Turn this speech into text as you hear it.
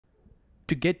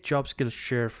To get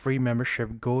JobSkillShare free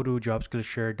membership, go to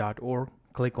jobskillshare.org,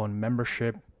 click on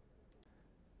membership.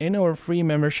 In our free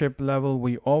membership level,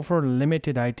 we offer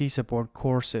limited IT support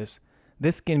courses.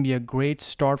 This can be a great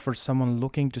start for someone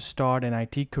looking to start an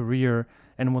IT career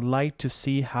and would like to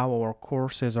see how our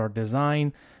courses are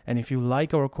designed. And if you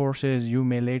like our courses, you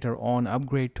may later on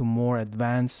upgrade to more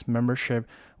advanced membership,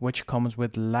 which comes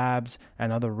with labs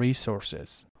and other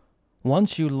resources.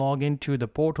 Once you log into the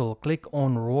portal, click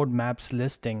on Roadmaps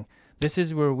listing. This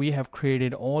is where we have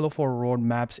created all of our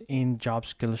roadmaps in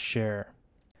JobSkillShare.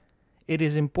 It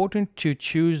is important to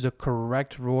choose the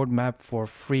correct roadmap for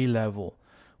free level.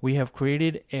 We have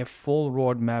created a full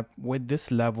roadmap with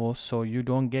this level so you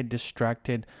don't get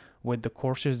distracted with the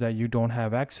courses that you don't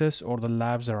have access or the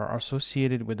labs that are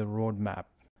associated with the roadmap.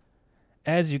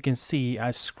 As you can see, I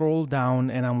scroll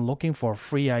down and I'm looking for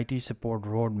free IT support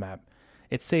roadmap.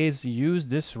 It says use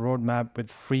this roadmap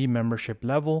with free membership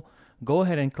level. Go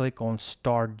ahead and click on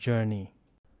Start Journey.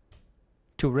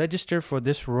 To register for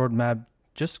this roadmap,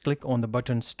 just click on the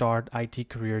button Start IT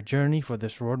Career Journey for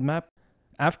this roadmap.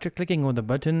 After clicking on the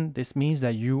button, this means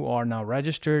that you are now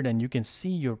registered and you can see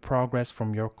your progress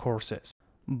from your courses.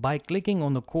 By clicking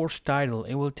on the course title,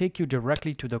 it will take you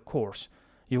directly to the course.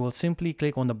 You will simply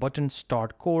click on the button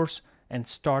Start Course and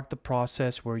start the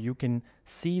process where you can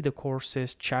see the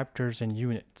courses, chapters, and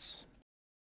units.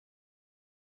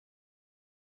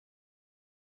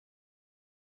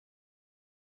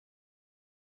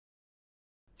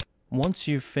 Once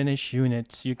you finish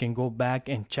units, you can go back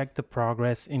and check the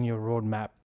progress in your roadmap.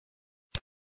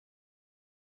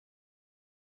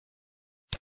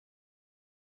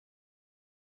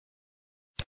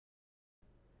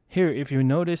 Here, if you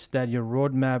notice that your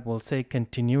roadmap will say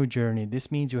continue journey,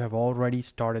 this means you have already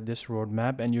started this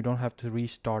roadmap and you don't have to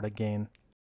restart again.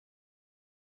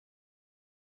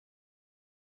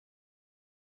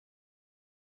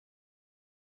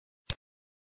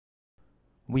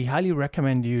 We highly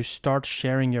recommend you start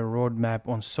sharing your roadmap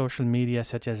on social media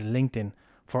such as LinkedIn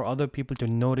for other people to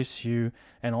notice you,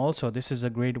 and also this is a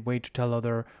great way to tell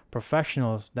other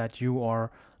professionals that you are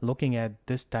looking at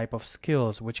this type of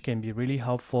skills, which can be really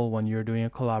helpful when you're doing a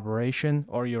collaboration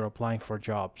or you're applying for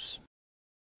jobs.